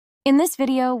In this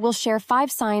video, we'll share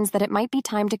 5 signs that it might be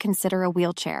time to consider a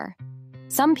wheelchair.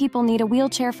 Some people need a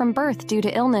wheelchair from birth due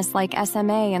to illness like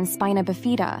SMA and spina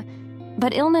bifida,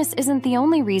 but illness isn't the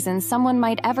only reason someone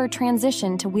might ever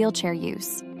transition to wheelchair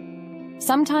use.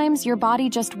 Sometimes your body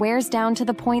just wears down to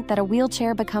the point that a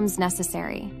wheelchair becomes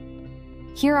necessary.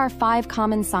 Here are 5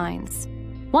 common signs.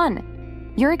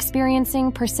 1. You're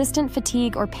experiencing persistent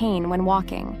fatigue or pain when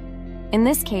walking. In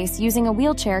this case, using a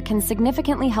wheelchair can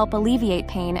significantly help alleviate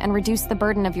pain and reduce the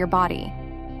burden of your body.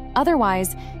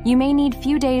 Otherwise, you may need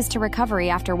few days to recovery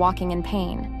after walking in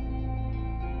pain.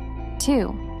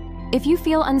 2. If you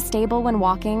feel unstable when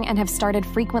walking and have started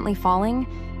frequently falling,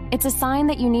 it's a sign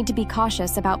that you need to be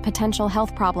cautious about potential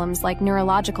health problems like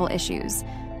neurological issues,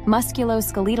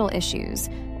 musculoskeletal issues,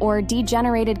 or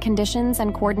degenerated conditions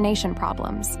and coordination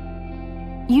problems.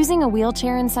 Using a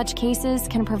wheelchair in such cases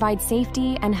can provide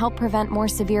safety and help prevent more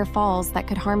severe falls that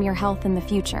could harm your health in the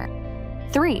future.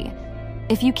 3.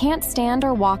 If you can't stand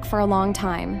or walk for a long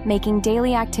time, making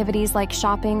daily activities like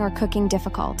shopping or cooking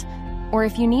difficult, or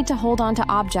if you need to hold on to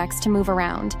objects to move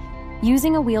around,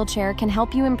 using a wheelchair can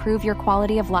help you improve your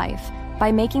quality of life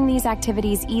by making these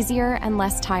activities easier and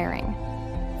less tiring.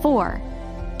 4.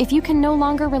 If you can no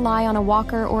longer rely on a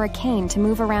walker or a cane to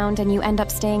move around and you end up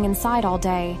staying inside all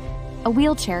day, a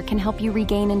wheelchair can help you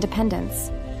regain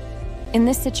independence. In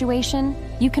this situation,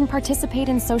 you can participate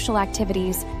in social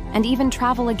activities and even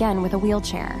travel again with a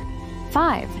wheelchair.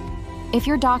 5. If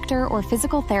your doctor or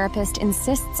physical therapist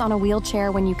insists on a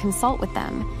wheelchair when you consult with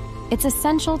them, it's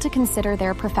essential to consider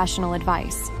their professional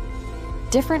advice.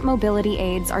 Different mobility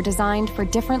aids are designed for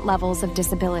different levels of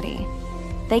disability.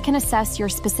 They can assess your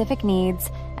specific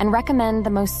needs and recommend the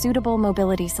most suitable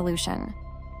mobility solution.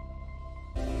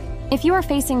 If you are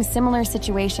facing similar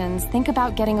situations, think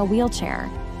about getting a wheelchair.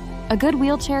 A good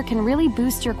wheelchair can really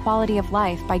boost your quality of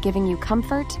life by giving you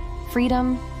comfort,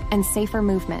 freedom, and safer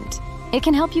movement. It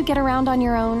can help you get around on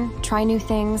your own, try new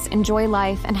things, enjoy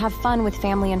life, and have fun with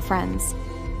family and friends.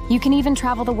 You can even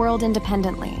travel the world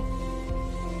independently.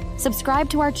 Subscribe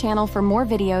to our channel for more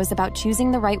videos about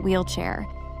choosing the right wheelchair.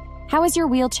 How has your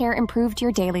wheelchair improved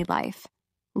your daily life?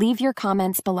 Leave your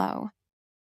comments below.